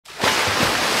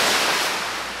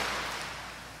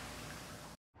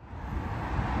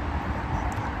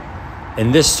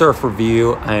In this surf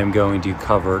review, I am going to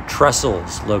cover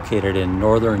Trestles, located in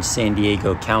northern San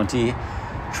Diego County.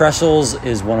 Trestles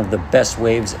is one of the best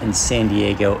waves in San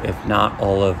Diego, if not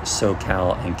all of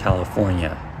SoCal and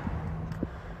California.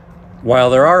 While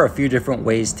there are a few different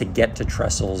ways to get to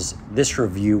Trestles, this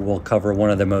review will cover one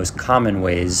of the most common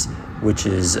ways, which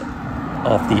is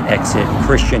off the exit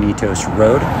Christianitos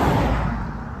Road.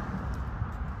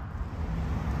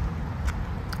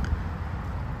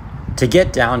 To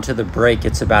get down to the break,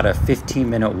 it's about a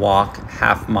 15-minute walk,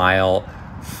 half mile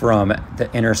from the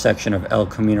intersection of El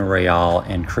Camino Real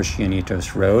and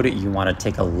Christianitos Road. You want to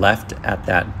take a left at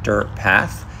that dirt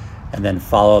path and then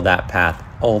follow that path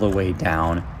all the way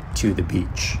down to the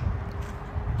beach.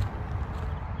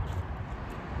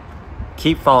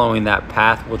 Keep following that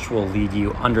path, which will lead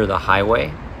you under the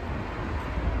highway.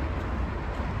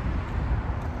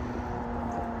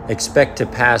 Expect to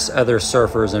pass other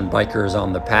surfers and bikers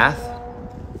on the path.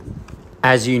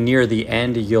 As you near the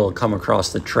end, you'll come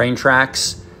across the train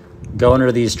tracks. Go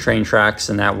under these train tracks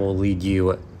and that will lead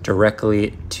you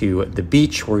directly to the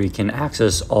beach where you can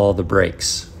access all the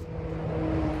breaks.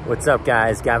 What's up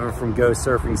guys, Gavin from Go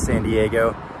Surfing San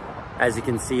Diego. As you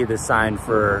can see, the sign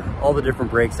for all the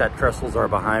different breaks at Trestles are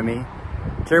behind me.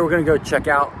 Today we're gonna go check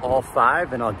out all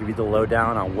 5 and I'll give you the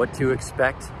lowdown on what to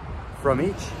expect from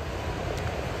each.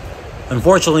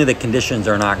 Unfortunately, the conditions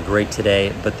are not great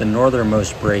today, but the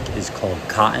northernmost break is called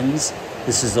Cottons.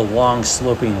 This is a long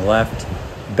sloping left,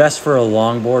 best for a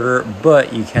longboarder,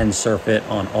 but you can surf it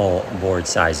on all board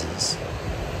sizes.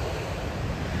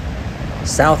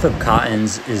 South of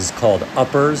Cottons is called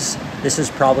Uppers. This is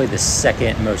probably the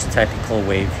second most technical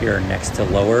wave here next to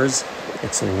Lowers.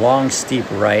 It's a long, steep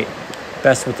right,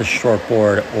 best with a short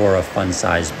board or a fun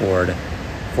size board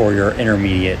for your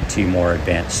intermediate to more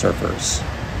advanced surfers.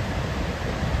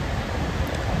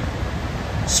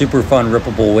 Super fun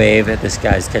rippable wave. This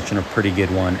guy's catching a pretty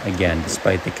good one again,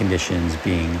 despite the conditions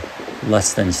being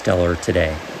less than stellar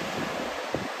today.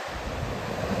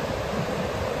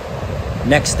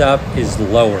 Next up is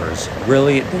Lowers,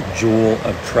 really the jewel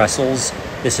of Trestles.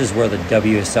 This is where the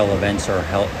WSL events are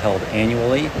held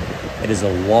annually. It is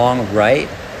a long right,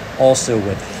 also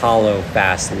with hollow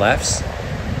fast lefts.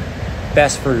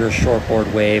 Best for your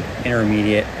shortboard wave,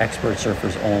 intermediate, expert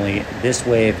surfers only. This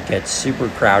wave gets super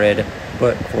crowded,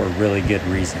 but for a really good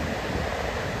reason.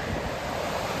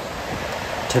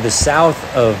 To the south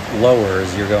of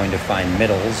Lowers, you're going to find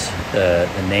Middles. The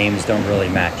names don't really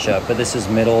match up, but this is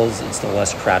Middles. It's the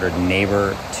less crowded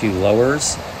neighbor to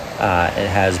Lowers. It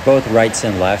has both rights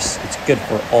and lefts. It's good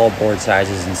for all board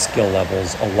sizes and skill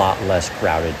levels, a lot less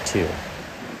crowded too.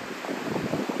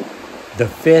 The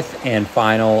 5th and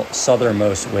final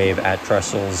southernmost wave at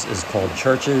Trestles is called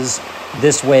Churches.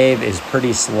 This wave is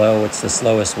pretty slow. It's the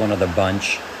slowest one of the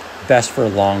bunch. Best for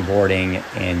longboarding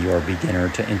and your beginner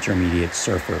to intermediate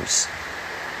surfers.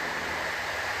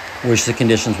 Wish the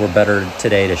conditions were better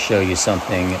today to show you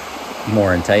something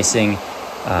more enticing.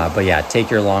 But yeah, take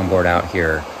your longboard out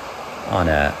here on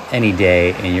any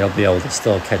day and you'll be able to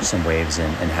still catch some waves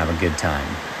and have a good time.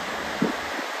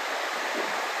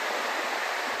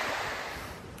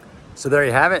 So there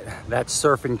you have it. That's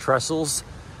surfing Trestles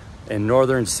in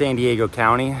northern San Diego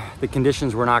County. The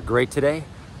conditions were not great today,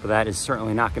 but that is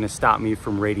certainly not going to stop me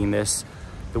from rating this.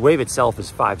 The wave itself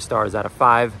is 5 stars out of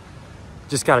 5.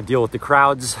 Just got to deal with the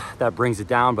crowds. That brings it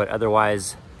down, but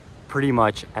otherwise pretty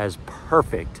much as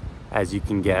perfect as you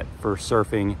can get for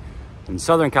surfing in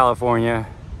Southern California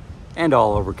and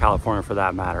all over California for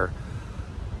that matter.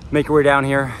 Make your way down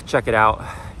here, check it out.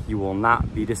 You will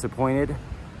not be disappointed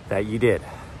that you did.